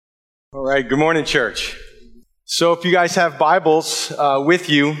All right, good morning, church. So if you guys have Bibles with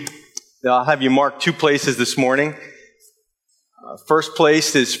you, I'll have you mark two places this morning. First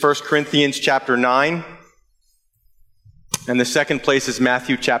place is 1 Corinthians chapter 9, and the second place is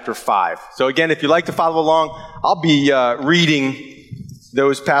Matthew chapter 5. So again, if you'd like to follow along, I'll be reading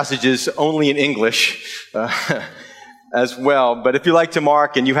those passages only in English as well. But if you like to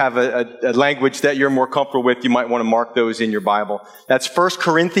mark and you have a language that you're more comfortable with, you might want to mark those in your Bible. That's 1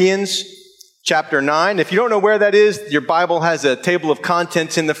 Corinthians chapter 9. If you don't know where that is, your Bible has a table of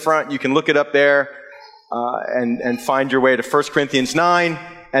contents in the front. You can look it up there and find your way to 1 Corinthians 9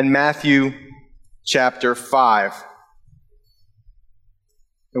 and Matthew chapter 5.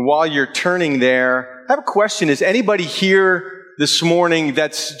 And while you're turning there, I have a question. Is anybody here this morning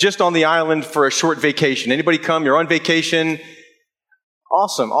that's just on the island for a short vacation? Anybody come? You're on vacation?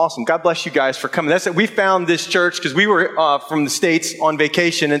 Awesome. God bless you guys for coming. We found this church because we were from the States on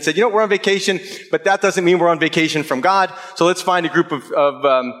vacation and said, we're on vacation, but that doesn't mean we're on vacation from God. So let's find a group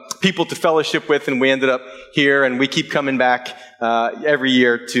of people to fellowship with, and we ended up here, and we keep coming back every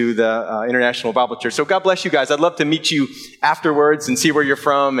year to the International Bible Church. So God bless you guys. I'd love to meet you afterwards and see where you're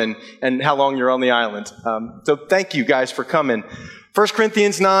from and how long you're on the island. So thank you guys for coming. 1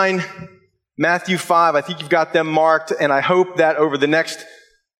 Corinthians 9, Matthew 5, I think you've got them marked, and I hope that over the next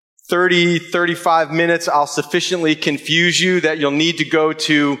 35 minutes, I'll sufficiently confuse you that you'll need to go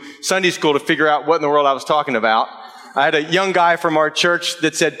to Sunday school to figure out what in the world I was talking about. I had a young guy from our church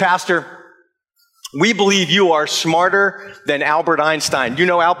that said, "Pastor, we believe you are smarter than Albert Einstein." You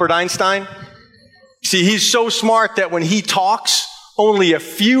know Albert Einstein? See, he's so smart that when he talks, only a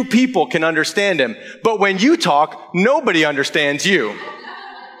few people can understand him. But when you talk, nobody understands you.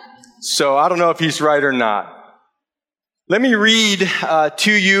 So I don't know if he's right or not. Let me read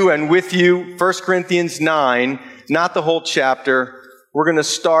to you and with you 1 Corinthians 9, not the whole chapter. We're going to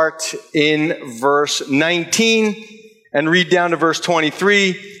start in verse 19 and read down to verse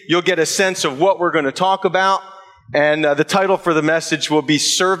 23. You'll get a sense of what we're going to talk about. And the title for the message will be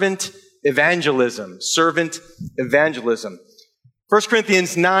Servant Evangelism. Servant Evangelism. 1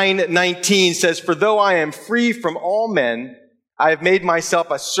 Corinthians 9:19 says, "For though I am free from all men, I have made myself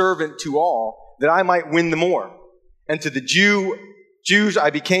a servant to all, that I might win the more. And to the Jews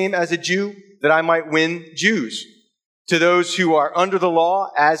I became as a Jew, that I might win Jews. To those who are under the law,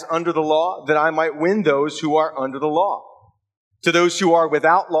 as under the law, that I might win those who are under the law. To those who are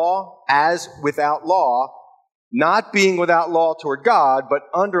without law, as without law, not being without law toward God, but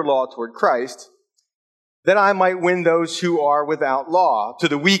under law toward Christ, that I might win those who are without law. To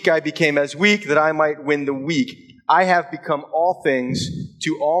the weak I became as weak, that I might win the weak. I have become all things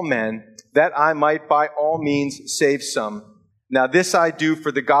to all men, that I might by all means save some. Now this I do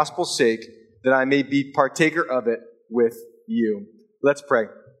for the gospel's sake, that I may be partaker of it with you." Let's pray.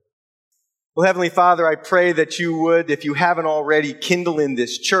 Well, Heavenly Father, I pray that you would, if you haven't already, kindle in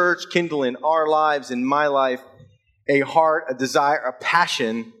this church, kindle in our lives, in my life, a heart, a desire, a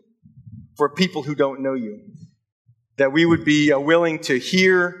passion for people who don't know you. That we would be willing to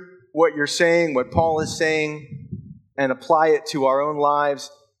hear what you're saying, what Paul is saying, and apply it to our own lives,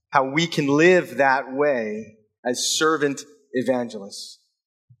 how we can live that way as servant evangelists.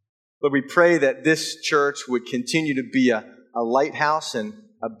 Lord, we pray that this church would continue to be a lighthouse and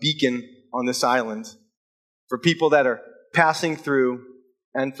a beacon on this island for people that are passing through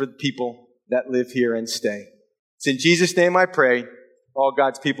and for the people that live here and stay. It's in Jesus' name I pray. All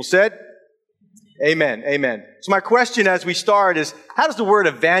God's people said, amen, amen. So my question as we start is, how does the word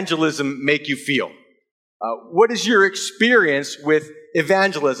evangelism make you feel? What is your experience with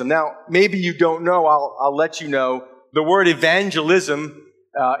evangelism? Now, maybe you don't know. I'll let you know. The word evangelism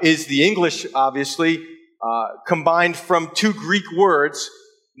is the English, obviously, combined from two Greek words.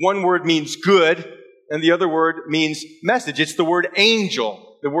 One word means good, and the other word means message. It's the word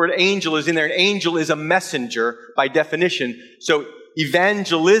angel. The word angel is in there. An angel is a messenger by definition. So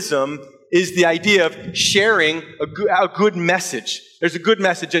evangelism is the idea of sharing a good message. There's a good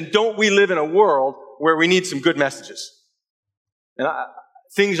message, and don't we live in a world where we need some good messages? And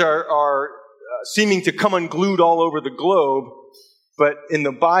things are seeming to come unglued all over the globe, but in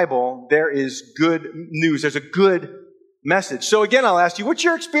the Bible, there is good news. There's a good message. So again, I'll ask you, what's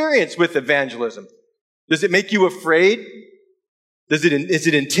your experience with evangelism? Does it make you afraid? Is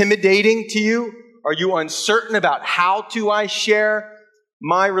it intimidating to you? Are you uncertain about how I share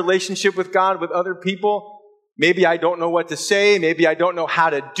my relationship with God with other people? Maybe I don't know what to say. Maybe I don't know how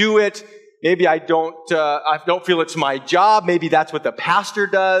to do it. Maybe I don't feel it's my job. Maybe that's what the pastor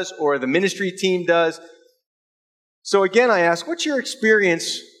does or the ministry team does. So again, I ask, what's your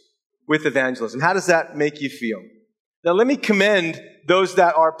experience with evangelism? How does that make you feel? Now, let me commend those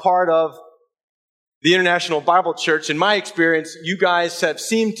that are part of the International Bible Church. In my experience, you guys have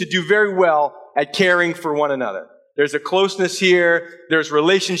seemed to do very well at caring for one another. There's a closeness here. There's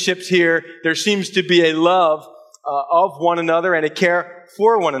relationships here. There seems to be a love of one another and a care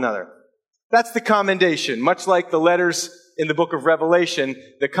for one another. That's the commendation. Much like the letters in the book of Revelation,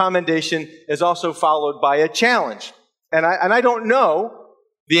 the commendation is also followed by a challenge. And I don't know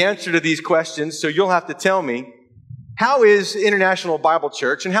the answer to these questions, so you'll have to tell me, how is International Bible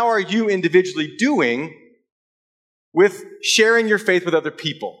Church and how are you individually doing with sharing your faith with other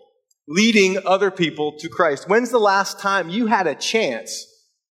people, leading other people to Christ? When's the last time you had a chance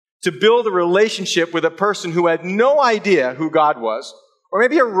to build a relationship with a person who had no idea who God was, or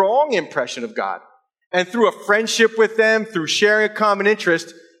maybe a wrong impression of God? And through a friendship with them, through sharing a common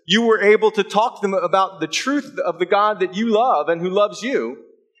interest, you were able to talk to them about the truth of the God that you love and who loves you.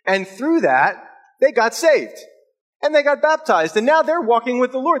 And through that, they got saved. And they got baptized. And now they're walking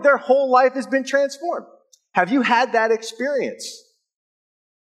with the Lord. Their whole life has been transformed. Have you had that experience?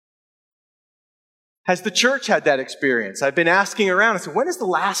 Has the church had that experience? I've been asking around. I said, when is the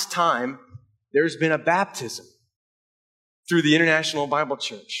last time there's been a baptism through the International Bible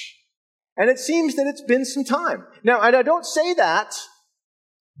Church? And it seems that it's been some time. Now, and I don't say that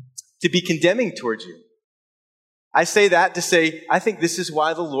to be condemning towards you. I say that to say, I think this is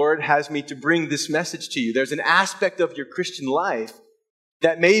why the Lord has me to bring this message to you. There's an aspect of your Christian life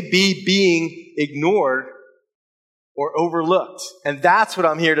that may be being ignored or overlooked. And that's what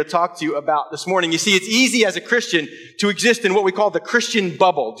I'm here to talk to you about this morning. You see, it's easy as a Christian to exist in what we call the Christian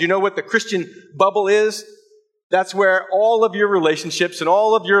bubble. Do you know what the Christian bubble is? That's where all of your relationships and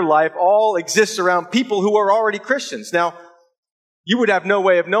all of your life all exists around people who are already Christians. Now, you would have no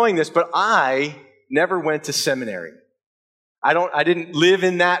way of knowing this, but I never went to seminary. I didn't live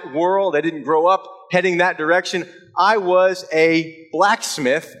in that world. I didn't grow up heading that direction. I was a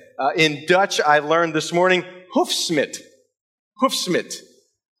blacksmith. In Dutch, I learned this morning, hoofsmid. Hoofsmid.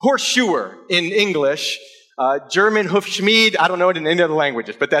 Horseshoer in English. German, hoofschmied. I don't know it in any other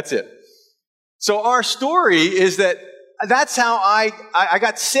languages, but that's it. So our story is that's how I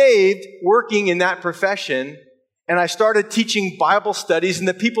got saved working in that profession, and I started teaching Bible studies, and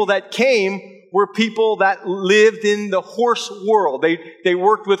the people that came were people that lived in the horse world. They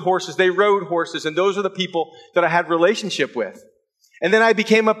worked with horses, they rode horses, and those are the people that I had relationship with. And then I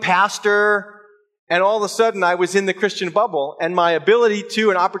became a pastor, and all of a sudden I was in the Christian bubble, and my ability to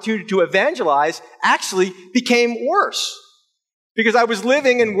and opportunity to evangelize actually became worse. Because I was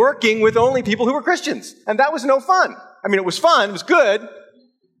living and working with only people who were Christians. And that was no fun. I mean, it was fun, it was good.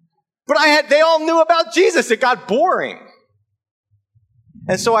 But they all knew about Jesus. It got boring.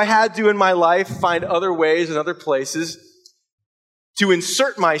 And so I had to, in my life, find other ways and other places to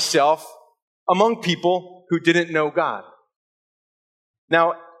insert myself among people who didn't know God.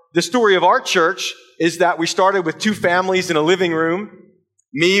 Now, the story of our church is that we started with 2 families in a living room,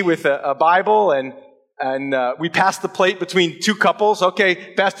 me with a Bible, and we passed the plate between 2 couples.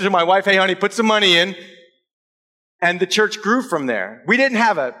 Okay, passed it to my wife, hey honey, put some money in. And the church grew from there. We didn't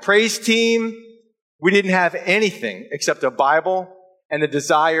have a praise team. We didn't have anything except a Bible and a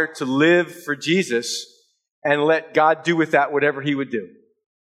desire to live for Jesus and let God do with that whatever He would do.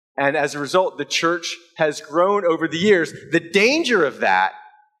 And as a result, the church has grown over the years. The danger of that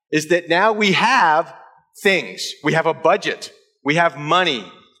is that now we have things. We have a budget. We have money.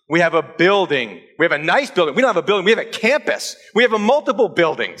 We have a building. We have a nice building. We don't have a building. We have a campus. We have multiple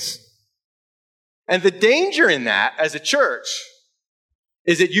buildings. And the danger in that as a church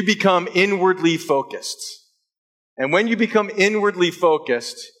is that you become inwardly focused. And when you become inwardly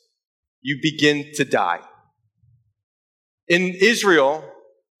focused, you begin to die. In Israel,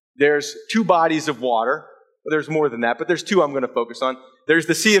 there's 2 bodies of water. There's more than that, but there's 2 I'm going to focus on. There's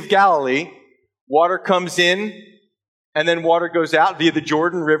the Sea of Galilee. Water comes in, and then water goes out via the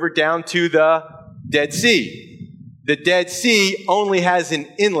Jordan River down to the Dead Sea. The Dead Sea only has an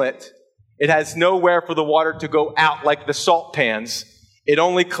inlet. It has nowhere for the water to go out like the salt pans. It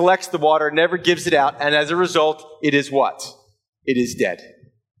only collects the water, never gives it out, and as a result, it is what? It is dead.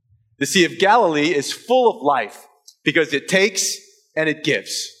 The Sea of Galilee is full of life because it takes and it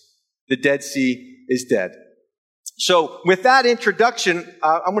gives. The Dead Sea is dead. So with that introduction,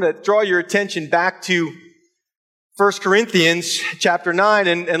 I'm going to draw your attention back to 1 Corinthians chapter 9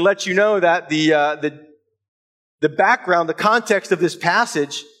 and let you know that the background, the context of this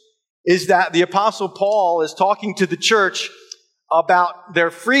passage is that the Apostle Paul is talking to the church about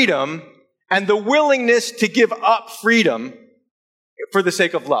their freedom and the willingness to give up freedom for the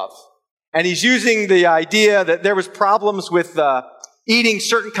sake of love. And he's using the idea that there was problems with eating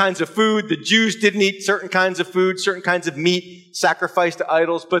certain kinds of food. The Jews didn't eat certain kinds of food, certain kinds of meat sacrificed to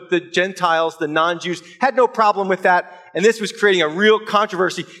idols, but the Gentiles, the non-Jews, had no problem with that. And this was creating a real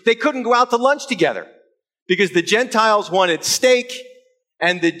controversy. They couldn't go out to lunch together because the Gentiles wanted steak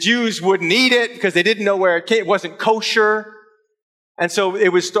and the Jews wouldn't eat it because they didn't know where it came. It wasn't kosher. And so it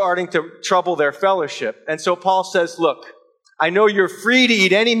was starting to trouble their fellowship. And so Paul says, look, I know you're free to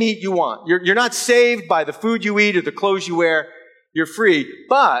eat any meat you want. You're not saved by the food you eat or the clothes you wear. You're free.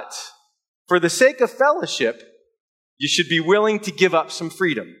 But for the sake of fellowship, you should be willing to give up some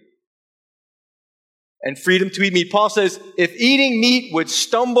freedom. And freedom to eat meat. Paul says, if eating meat would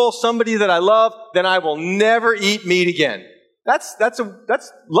stumble somebody that I love, then I will never eat meat again. That's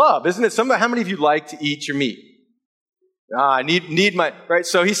love, isn't it? How many of you like to eat your meat? I need my, right?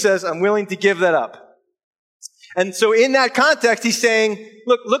 So he says, I'm willing to give that up. And so in that context, he's saying,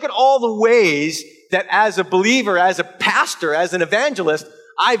 look at all the ways that as a believer, as a pastor, as an evangelist,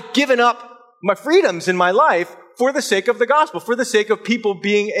 I've given up my freedoms in my life for the sake of the gospel, for the sake of people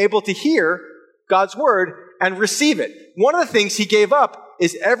being able to hear God's word and receive it. One of the things he gave up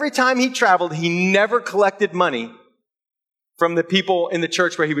is every time he traveled, he never collected money from the people in the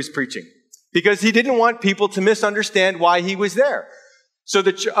church where he was preaching because he didn't want people to misunderstand why he was there. So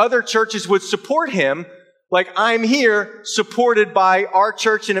the other churches would support him. Like, I'm here supported by our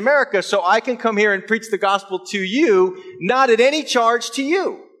church in America, so I can come here and preach the gospel to you, not at any charge to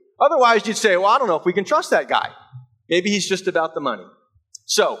you. Otherwise, you'd say, well, I don't know if we can trust that guy. Maybe he's just about the money.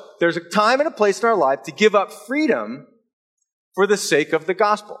 So, there's a time and a place in our life to give up freedom for the sake of the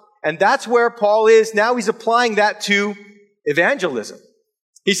gospel. And that's where Paul is. Now he's applying that to evangelism.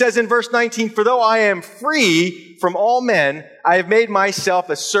 He says in verse 19, for though I am free from all men, I have made myself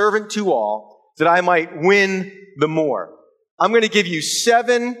a servant to all, that I might win the more. I'm going to give you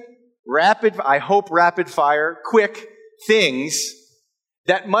 7 rapid fire, quick things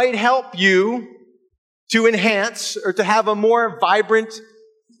that might help you to enhance or to have a more vibrant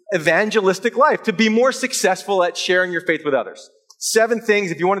evangelistic life, to be more successful at sharing your faith with others. 7 things.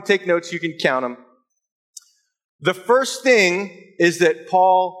 If you want to take notes, you can count them. The first thing is that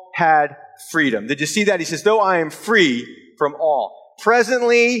Paul had freedom. Did you see that? He says, though I am free from all.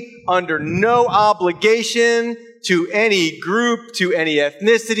 Presently, under no obligation to any group, to any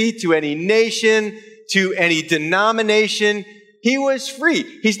ethnicity, to any nation, to any denomination. He was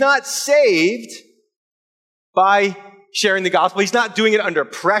free. He's not saved by sharing the gospel. He's not doing it under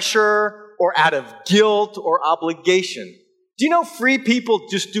pressure or out of guilt or obligation. Do you know free people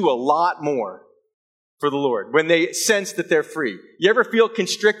just do a lot more for the Lord when they sense that they're free? You ever feel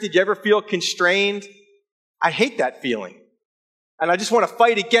constricted? You ever feel constrained? I hate that feeling. And I just want to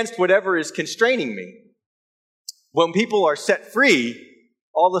fight against whatever is constraining me. When people are set free,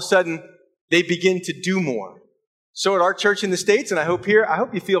 all of a sudden, they begin to do more. So at our church in the States, and I hope here, I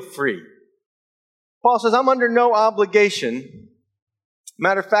hope you feel free. Paul says, I'm under no obligation.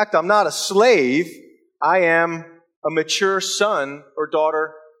 Matter of fact, I'm not a slave. I am a mature son or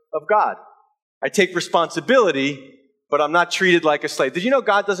daughter of God. I take responsibility, but I'm not treated like a slave. Did you know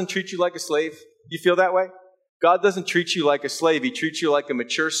God doesn't treat you like a slave? You feel that way? God doesn't treat you like a slave. He treats you like a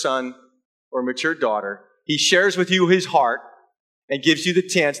mature son or a mature daughter. He shares with you his heart and gives you the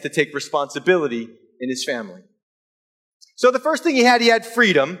chance to take responsibility in his family. So the first thing he had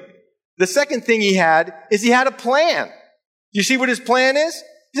freedom. The second thing he had is he had a plan. Do you see what his plan is?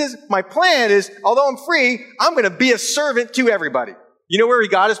 He says, my plan is, although I'm free, I'm going to be a servant to everybody. You know where he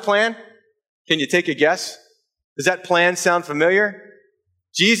got his plan? Can you take a guess? Does that plan sound familiar?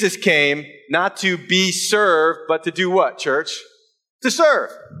 Jesus came not to be served, but to do what, church? To serve.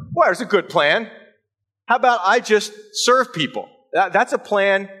 Well, there's a good plan. How about I just serve people? That's a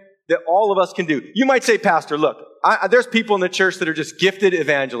plan that all of us can do. You might say, Pastor, look, there's people in the church that are just gifted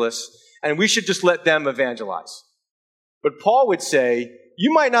evangelists, and we should just let them evangelize. But Paul would say,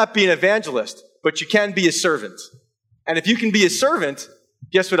 you might not be an evangelist, but you can be a servant. And if you can be a servant,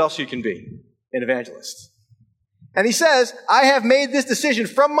 guess what else you can be? An evangelist. And he says, I have made this decision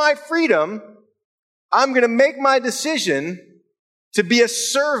from my freedom. I'm going to make my decision to be a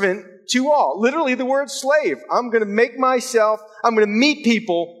servant to all. Literally the word slave. I'm going to meet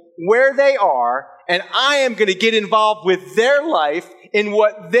people where they are, and I am going to get involved with their life in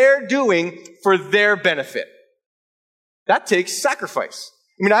what they're doing for their benefit. That takes sacrifice.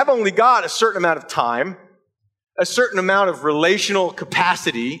 I mean, I've only got a certain amount of time, a certain amount of relational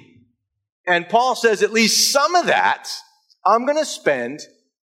capacity, and Paul says at least some of that I'm going to spend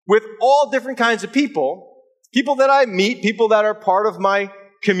with all different kinds of people that I meet, people that are part of my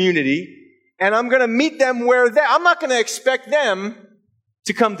community, and I'm going to meet them where I'm not going to expect them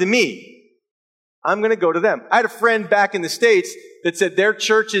to come to me. I'm going to go to them. I had a friend back in the States that said their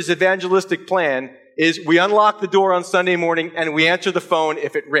church's evangelistic plan is we unlock the door on Sunday morning and we answer the phone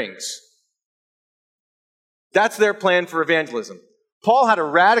if it rings. That's their plan for evangelism. Paul had a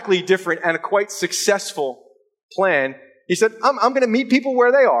radically different and a quite successful plan. He said, I'm going to meet people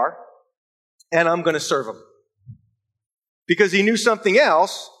where they are, and I'm going to serve them. Because he knew something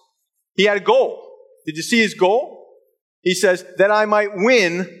else. He had a goal. Did you see his goal? He says, that I might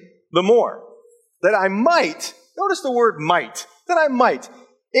win the more. That I might. Notice the word might. That I might.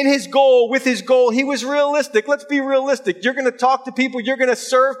 In his goal, with his goal, he was realistic. Let's be realistic. You're going to talk to people. You're going to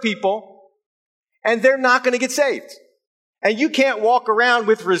serve people. And they're not going to get saved. And you can't walk around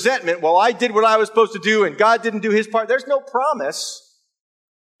with resentment. Well, I did what I was supposed to do and God didn't do his part. There's no promise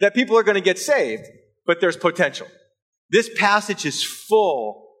that people are going to get saved, but there's potential. This passage is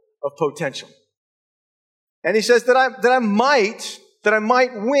full of potential. And he says that I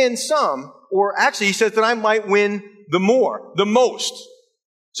might win some, or actually he says that I might win the more, the most.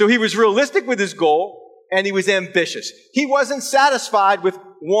 So he was realistic with his goal and he was ambitious. He wasn't satisfied with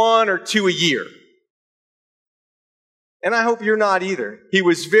 1 or 2 a year. And I hope you're not either. He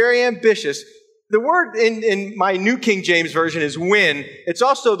was very ambitious. The word in my New King James Version is win. It's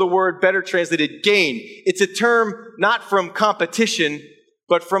also the word better translated gain. It's a term not from competition,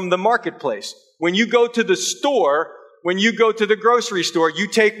 but from the marketplace. When you go to the store, when you go to the grocery store, you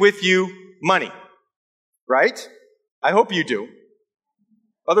take with you money, right? I hope you do.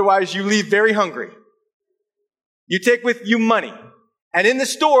 Otherwise, you leave very hungry. You take with you money. And in the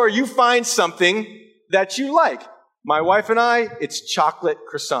store, you find something that you like. My wife and I, it's chocolate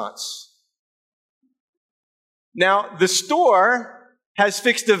croissants. Now, the store has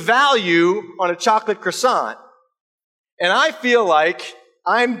fixed a value on a chocolate croissant, and I feel like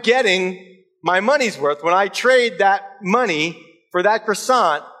I'm getting my money's worth. When I trade that money for that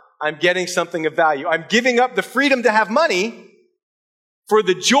croissant, I'm getting something of value. I'm giving up the freedom to have money for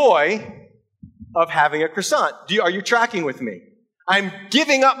the joy of having a croissant. Are you tracking with me? I'm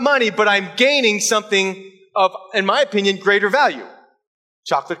giving up money, but I'm gaining something of, in my opinion, greater value.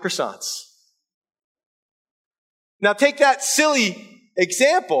 Chocolate croissants. Now take that silly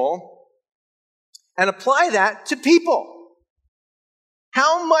example and apply that to people.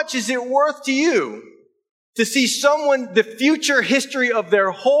 How much is it worth to you to see someone, the future history of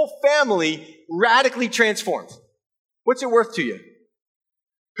their whole family, radically transformed? What's it worth to you?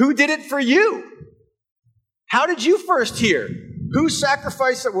 Who did it for you? How did you first hear? Who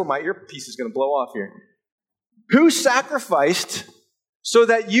sacrificed? Well, my earpiece is going to blow off here. Who sacrificed so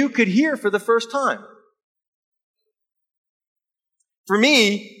that you could hear for the first time? For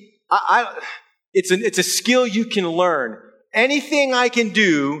me, it's a skill you can learn. Anything I can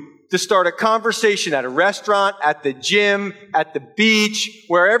do to start a conversation at a restaurant, at the gym, at the beach,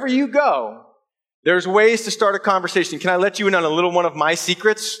 wherever you go, there's ways to start a conversation. Can I let you in on a little one of my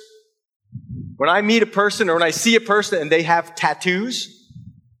secrets? When I meet a person or when I see a person and they have tattoos,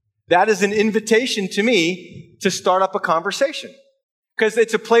 that is an invitation to me to start up a conversation. Because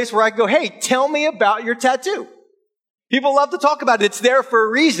it's a place where I go, hey, tell me about your tattoo. People love to talk about it. It's there for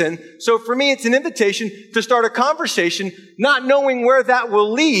a reason. So for me, it's an invitation to start a conversation, not knowing where that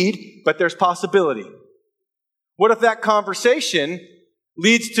will lead, but there's possibility. What if that conversation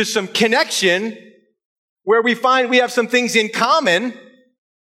leads to some connection where we find we have some things in common,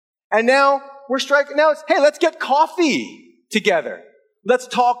 and now we're striking. Now it's, hey, let's get coffee together. Let's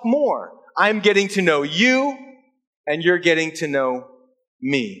talk more. I'm getting to know you, and you're getting to know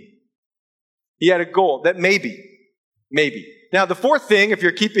me. He had a goal that maybe. Now, the fourth thing, if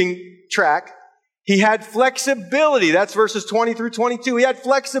you're keeping track, he had flexibility. That's verses 20 through 22. He had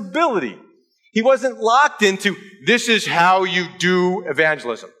flexibility. He wasn't locked into, this is how you do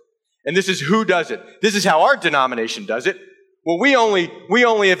evangelism. And this is who does it. This is how our denomination does it. Well, we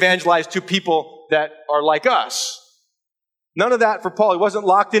only evangelize to people that are like us. None of that for Paul. He wasn't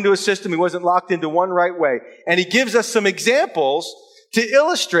locked into a system. He wasn't locked into one right way. And he gives us some examples to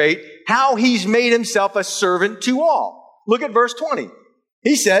illustrate how he's made himself a servant to all. Look at verse 20.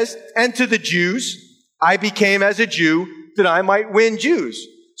 He says, and to the Jews, I became as a Jew that I might win Jews.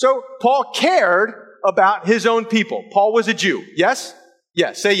 So Paul cared about his own people. Paul was a Jew. Yes?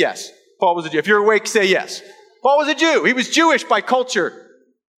 Yes. Say yes. Paul was a Jew. If you're awake, say yes. Paul was a Jew. He was Jewish by culture,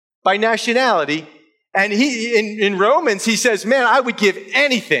 by nationality. And in Romans, he says, man, I would give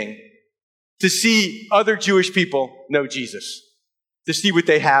anything to see other Jewish people know Jesus, to see what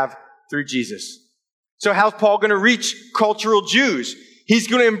they have through Jesus. So how's Paul going to reach cultural Jews? He's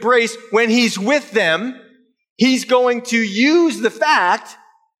going to embrace, when he's with them, he's going to use the fact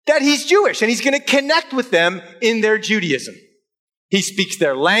that he's Jewish, and he's going to connect with them in their Judaism. He speaks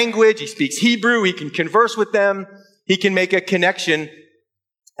their language. He speaks Hebrew. He can converse with them. He can make a connection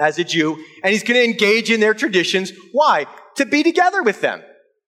as a Jew, and he's going to engage in their traditions. Why? To be together with them,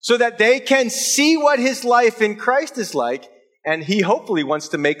 so that they can see what his life in Christ is like, and he hopefully wants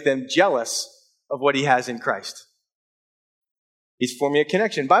to make them jealous of what he has in Christ. He's forming a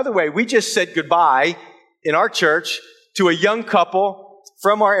connection. By the way, we just said goodbye in our church to a young couple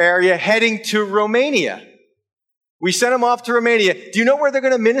from our area heading to Romania. We sent them off to Romania. Do you know where they're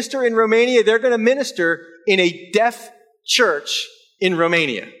going to minister in Romania? They're going to minister in a deaf church in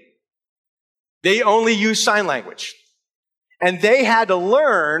Romania. They only use sign language. And they had to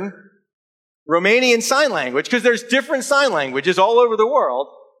learn Romanian Sign Language, because there's different sign languages all over the world.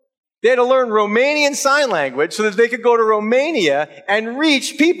 They had to learn Romanian Sign Language so that they could go to Romania and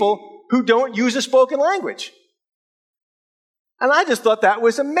reach people who don't use a spoken language. And I just thought that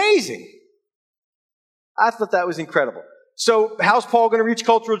was amazing. I thought that was incredible. So how's Paul going to reach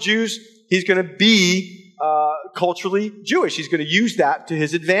cultural Jews? He's going to be culturally Jewish. He's going to use that to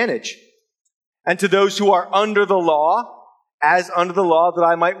his advantage. And to those who are under the law, as under the law, that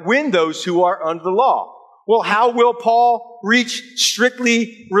I might win those who are under the law. Well, how will Paul reach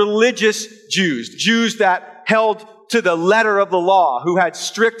strictly religious Jews? Jews that held to the letter of the law, who had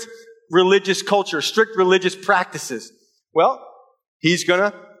strict religious culture, strict religious practices. Well, he's going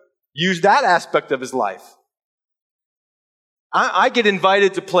to use that aspect of his life. I get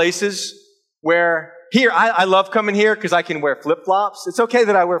invited to places where, I love coming here because I can wear flip-flops. It's okay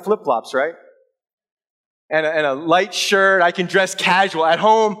that I wear flip-flops, right? And a light shirt. I can dress casual. At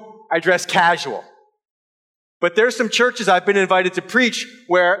home, I dress casual. But there's some churches I've been invited to preach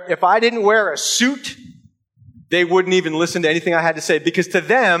where if I didn't wear a suit, they wouldn't even listen to anything I had to say, because to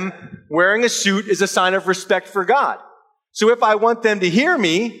them, wearing a suit is a sign of respect for God. So if I want them to hear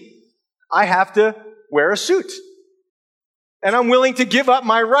me, I have to wear a suit. And I'm willing to give up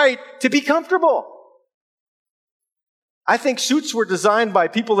my right to be comfortable. I think suits were designed by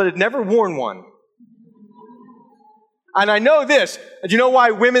people that had never worn one. And I know this. Do you know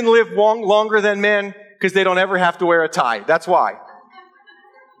why women live longer than men? Because they don't ever have to wear a tie. That's why.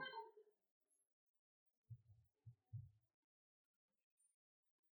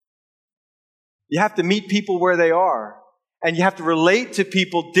 You have to meet people where they are. And you have to relate to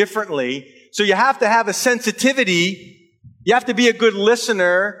people differently. So you have to have a sensitivity. You have to be a good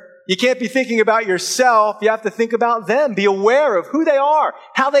listener. You can't be thinking about yourself. You have to think about them. Be aware of who they are,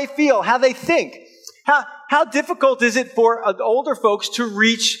 how they feel, how they think. How difficult is it for older folks to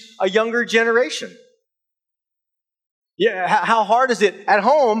reach a younger generation? Yeah, how hard is it at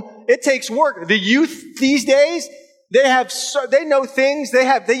home? It takes work. The youth these days, they know things.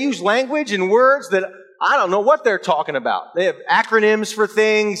 They use language and words that I don't know what they're talking about. They have acronyms for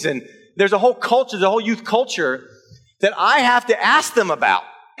things, and there's a whole culture, the whole youth culture that I have to ask them about.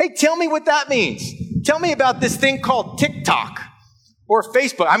 Hey, tell me what that means. Tell me about this thing called TikTok or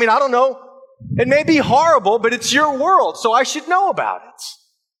Facebook. I don't know. It may be horrible, but it's your world, so I should know about it.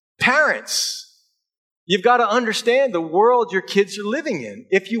 Parents, you've got to understand the world your kids are living in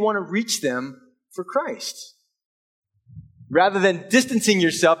if you want to reach them for Christ. Rather than distancing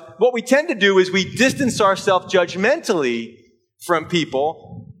yourself, what we tend to do is we distance ourselves judgmentally from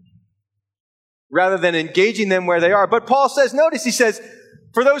people rather than engaging them where they are. But Paul says, notice, he says,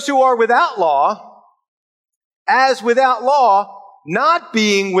 for those who are without law, as without law, not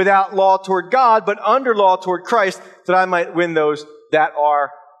being without law toward God, but under law toward Christ, that I might win those that are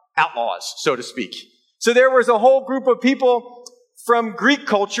outlaws, so to speak. So there was a whole group of people from Greek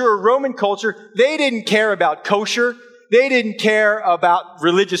culture or Roman culture. They didn't care about kosher. They didn't care about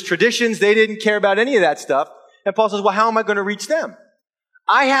religious traditions. They didn't care about any of that stuff. And Paul says, well, how am I going to reach them?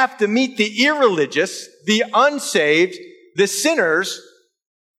 I have to meet the irreligious, the unsaved, the sinners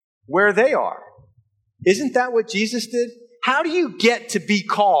where they are. Isn't that what Jesus did? How do you get to be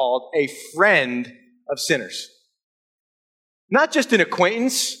called a friend of sinners? Not just an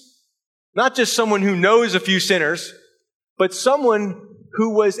acquaintance, not just someone who knows a few sinners, but someone who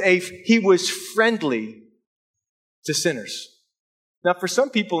was friendly to sinners. Now, for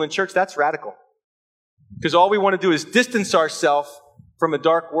some people in church, that's radical. Because all we want to do is distance ourselves from a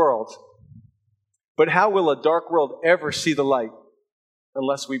dark world. But how will a dark world ever see the light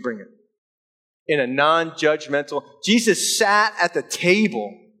unless we bring it? In a non-judgmental. Jesus sat at the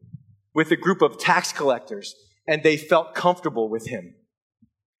table with a group of tax collectors, and they felt comfortable with him.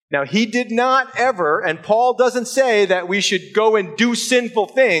 Now, he did not ever, and Paul doesn't say that we should go and do sinful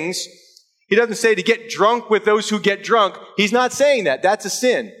things. He doesn't say to get drunk with those who get drunk. He's not saying that. That's a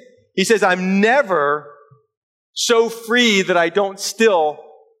sin. He says, I'm never so free that I don't still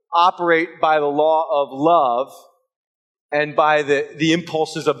operate by the law of love and by the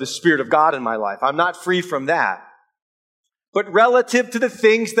impulses of the Spirit of God in my life. I'm not free from that. But relative to the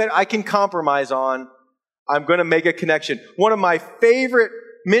things that I can compromise on, I'm going to make a connection. One of my favorite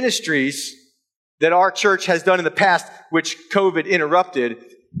ministries that our church has done in the past, which COVID interrupted,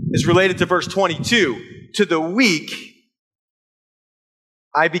 is related to verse 22. To the weak,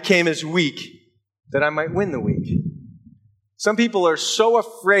 I became as weak that I might win the weak. Some people are so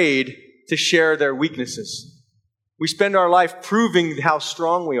afraid to share their weaknesses. We spend our life proving how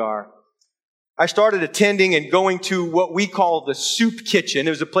strong we are. I started attending and going to what we call the soup kitchen.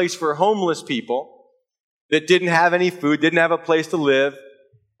 It was a place for homeless people that didn't have any food, didn't have a place to live.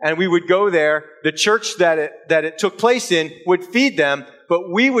 And we would go there. The church that it took place in would feed them,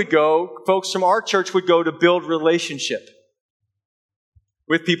 but we would go, folks from our church would go to build relationship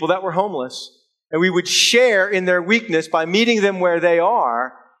with people that were homeless. And we would share in their weakness by meeting them where they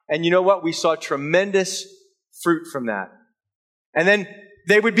are. And you know what? We saw tremendous fruit from that. And then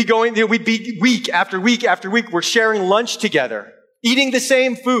we'd be week after week after week. We're sharing lunch together, eating the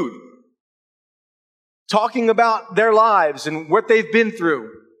same food, talking about their lives and what they've been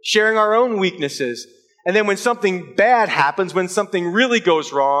through, sharing our own weaknesses. And then when something bad happens, when something really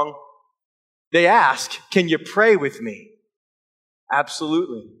goes wrong, they ask, can you pray with me?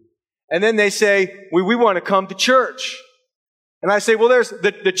 Absolutely. And then they say, we want to come to church. And I say, well, there's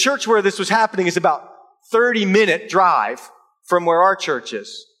the church where this was happening is about 30-minute drive from where our church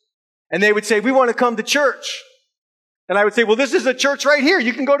is. And they would say, we want to come to church. And I would say, well, this is a church right here.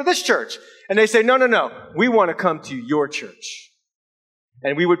 You can go to this church. And they say, no. We want to come to your church.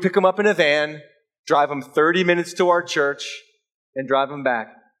 And we would pick them up in a van, drive them 30 minutes to our church, and drive them back.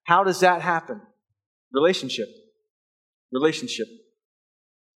 How does that happen? Relationship.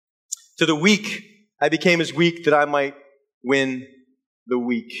 To the weak, I became as weak that I might win the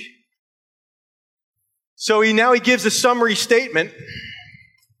weak. So he gives a summary statement,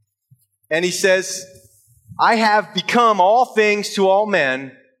 and he says, I have become all things to all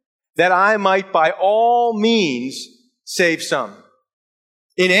men, that I might by all means save some.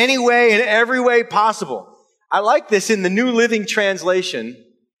 In any way, in every way possible. I like this in the New Living Translation.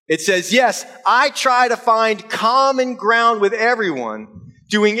 It says, yes, I try to find common ground with everyone,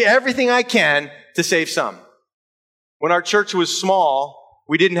 doing everything I can to save some. When our church was small,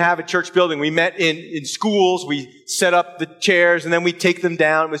 we didn't have a church building. We met in schools. We set up the chairs and then we take them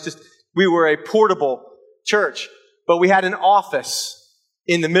down. We were a portable church, but we had an office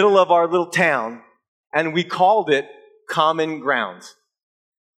in the middle of our little town and we called it Common Ground.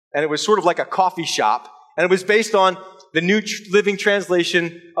 And it was sort of like a coffee shop. And it was based on the New Living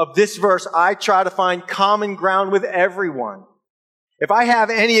Translation of this verse. I try to find common ground with everyone. If I have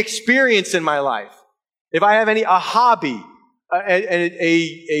any experience in my life, if I have a hobby,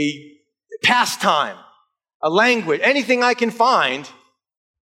 a pastime, a language, anything I can find,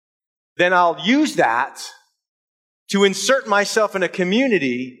 then I'll use that to insert myself in a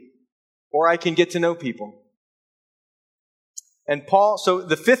community or I can get to know people. And Paul, so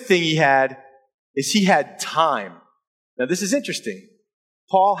the fifth thing he had is he had time. Now this is interesting.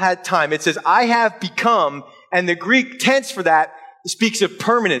 Paul had time. It says, I have become, and the Greek tense for that speaks of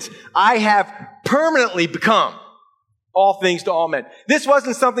permanence. I have permanently become all things to all men. This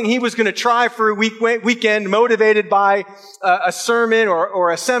wasn't something he was going to try for a weekend motivated by a sermon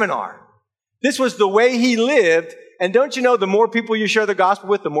or a seminar. This was the way he lived. And don't you know, the more people you share the gospel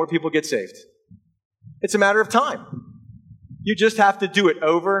with, the more people get saved. It's a matter of time. You just have to do it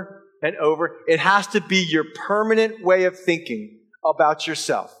over and over. It has to be your permanent way of thinking about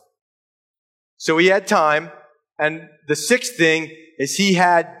yourself. So he had time. And the sixth thing is he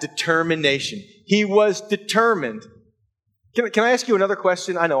had determination. He was determined. Can I ask you another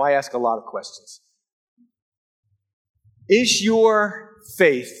question? I know I ask a lot of questions. Is your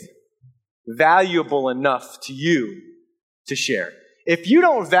faith valuable enough to you to share? If you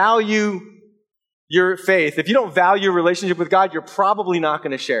don't value your faith, if you don't value your relationship with God, you're probably not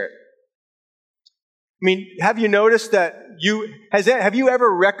going to share it. I mean, have you noticed that have you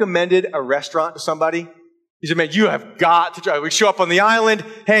ever recommended a restaurant to somebody? You said, man, you have got to try. We show up on the island.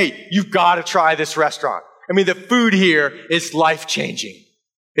 Hey, you've got to try this restaurant. I mean, the food here is life-changing.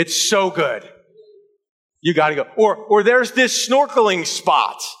 It's so good. You got to go. Or there's this snorkeling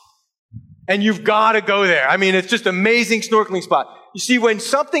spot, and you've got to go there. I mean, it's just amazing snorkeling spot. You see, when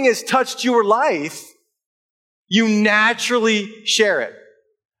something has touched your life, you naturally share it.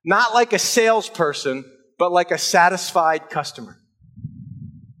 Not like a salesperson, but like a satisfied customer.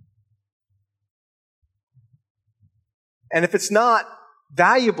 And if it's not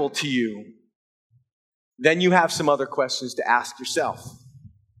valuable to you, then you have some other questions to ask yourself.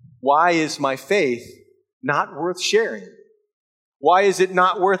 Why is my faith not worth sharing? Why is it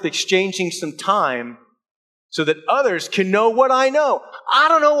not worth exchanging some time so that others can know what I know. I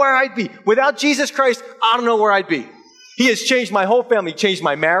don't know where I'd be. Without Jesus Christ, I don't know where I'd be. He has changed my whole family, changed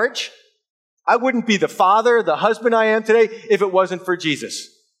my marriage. I wouldn't be the father, the husband I am today if it wasn't for Jesus.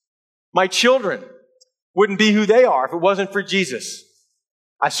 My children wouldn't be who they are if it wasn't for Jesus.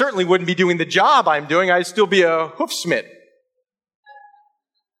 I certainly wouldn't be doing the job I'm doing. I'd still be a hoofsmith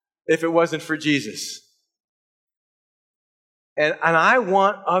if it wasn't for Jesus. And I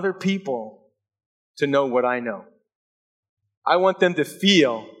want other people to know what I know. I want them to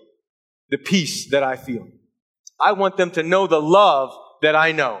feel the peace that I feel. I want them to know the love that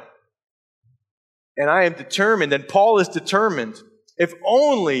I know. And I am determined, and Paul is determined, if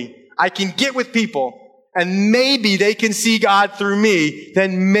only I can get with people and maybe they can see God through me,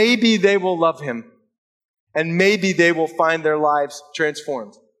 then maybe they will love Him. And maybe they will find their lives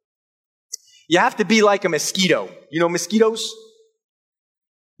transformed. You have to be like a mosquito. You know mosquitoes?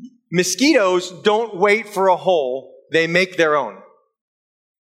 Mosquitoes don't wait for a hole. They make their own.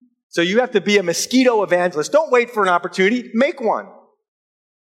 So you have to be a mosquito evangelist. Don't wait for an opportunity. Make one.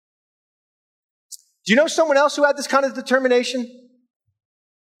 Do you know someone else who had this kind of determination?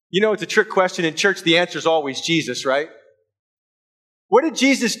 You know, it's a trick question in church. The answer is always Jesus, right? What did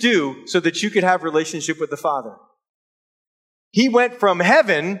Jesus do so that you could have a relationship with the Father? He went from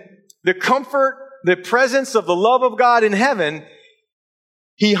heaven, the comfort, the presence of the love of God in heaven.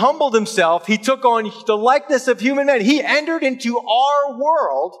 He humbled himself. He took on the likeness of human men. He entered into our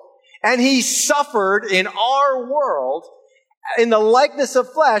world and he suffered in our world in the likeness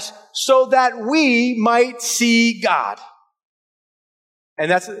of flesh so that we might see God.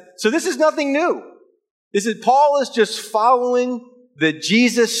 And so this is nothing new. Paul is just following the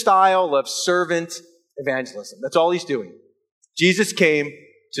Jesus style of servant evangelism. That's all he's doing. Jesus came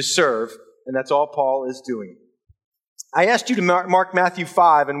to serve, and that's all Paul is doing. I asked you to mark Matthew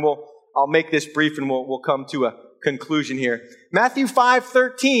 5, and I'll make this brief and we'll come to a conclusion here. Matthew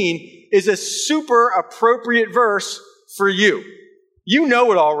 5:13 is a super appropriate verse for you. You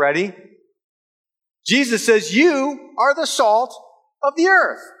know it already. Jesus says, you are the salt of the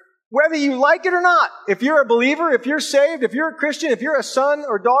earth, whether you like it or not. If you're a believer, if you're saved, if you're a Christian, if you're a son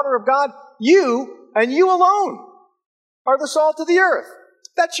or daughter of God, you and you alone are the salt of the earth.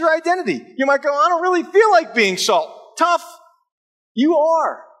 That's your identity. You might go, I don't really feel like being salt. Tough. You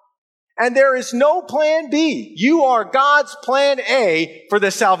are. And there is no plan B. You are God's plan A for the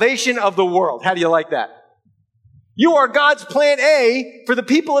salvation of the world. How do you like that? You are God's plan A for the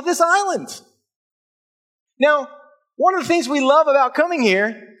people of this island. Now, one of the things we love about coming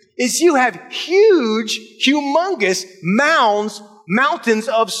here is you have huge, humongous mountains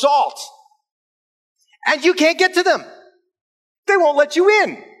of salt. And you can't get to them. They won't let you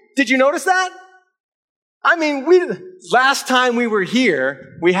in. Did you notice that? I mean, last time we were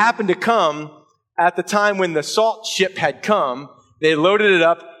here, we happened to come at the time when the salt ship had come. They loaded it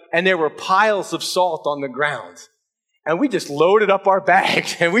up, and there were piles of salt on the ground. And we just loaded up our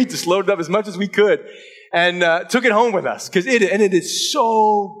bags, and we just loaded up as much as we could, and took it home with us, because it is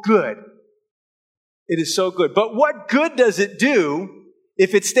so good. It is so good. But what good does it do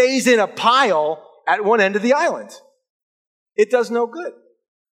if it stays in a pile at one end of the island? It does no good.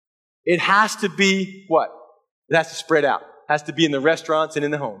 It has to be what? It has to spread out. It has to be in the restaurants and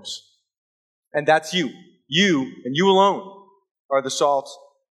in the homes. And that's you. You and you alone are the salt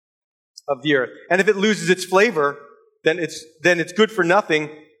of the earth. And if it loses its flavor, then it's good for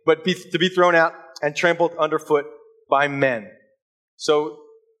nothing but to be thrown out and trampled underfoot by men. So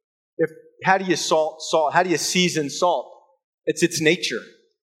how do you salt? How do you season salt? It's its nature.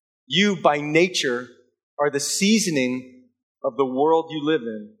 You by nature are the seasoning of the world you live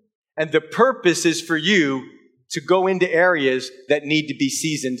in. And the purpose is for you to go into areas that need to be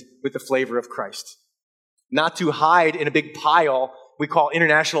seasoned with the flavor of Christ. Not to hide in a big pile we call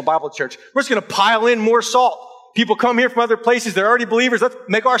International Bible Church. We're just going to pile in more salt. People come here from other places. They're already believers. Let's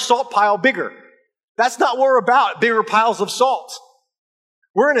make our salt pile bigger. That's not what we're about, bigger piles of salt.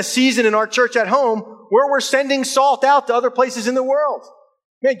 We're in a season in our church at home where we're sending salt out to other places in the world.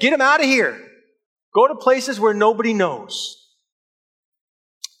 Man, get them out of here. Go to places where nobody knows.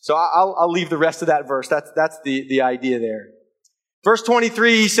 So I'll leave the rest of that verse. That's the idea there. Verse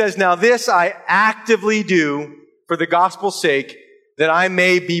 23, he says, now this I actively do for the gospel's sake, that I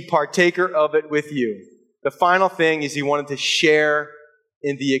may be partaker of it with you. The final thing is he wanted to share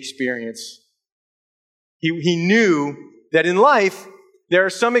in the experience. He knew that in life, there are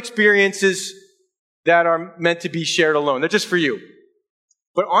some experiences that are meant to be shared alone. They're just for you.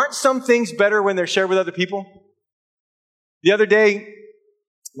 But aren't some things better when they're shared with other people? The other day,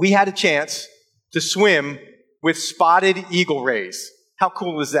 we had a chance to swim with spotted eagle rays. How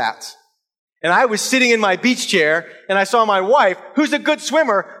cool is that? And I was sitting in my beach chair, and I saw my wife, who's a good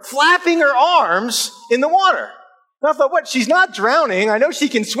swimmer, flapping her arms in the water. And I thought, what? She's not drowning. I know she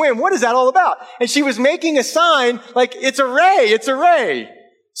can swim. What is that all about? And she was making a sign like, it's a ray, it's a ray.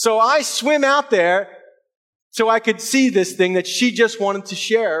 So I swim out there so I could see this thing that she just wanted to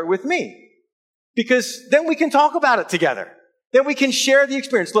share with me. Because then we can talk about it together. Then we can share the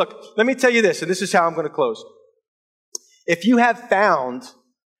experience. Look, let me tell you this, and this is how I'm going to close. If you have found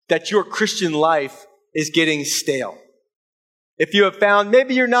that your Christian life is getting stale, if you have found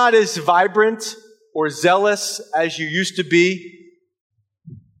maybe you're not as vibrant or zealous as you used to be,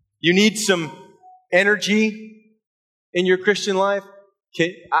 you need some energy in your Christian life,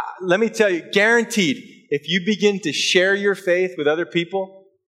 let me tell you, guaranteed, if you begin to share your faith with other people,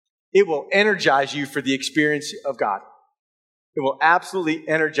 it will energize you for the experience of God. It will absolutely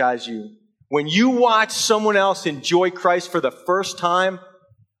energize you. When you watch someone else enjoy Christ for the first time,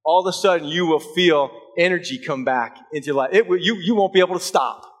 all of a sudden you will feel energy come back into your life. You won't be able to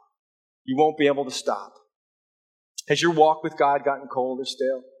stop. You won't be able to stop. Has your walk with God gotten cold or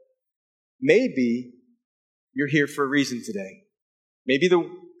stale? Maybe you're here for a reason today. Maybe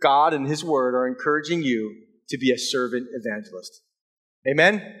God and His Word are encouraging you to be a servant evangelist.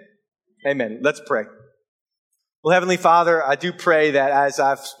 Amen? Amen. Let's pray. Well, Heavenly Father, I do pray that as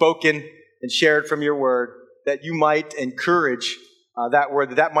I've spoken and shared from your Word, that you might encourage that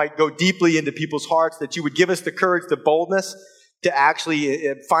word, that might go deeply into people's hearts, that you would give us the courage, the boldness to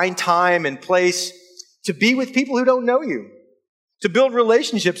actually find time and place to be with people who don't know you, to build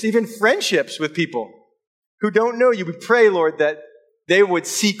relationships, even friendships with people who don't know you. We pray, Lord, that they would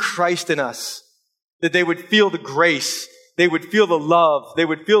see Christ in us, that they would feel the grace, they would feel the love, they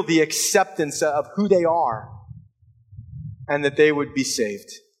would feel the acceptance of who they are, and that they would be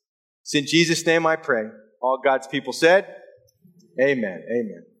saved. It's in Jesus' name I pray. All God's people said, amen.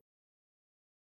 Amen.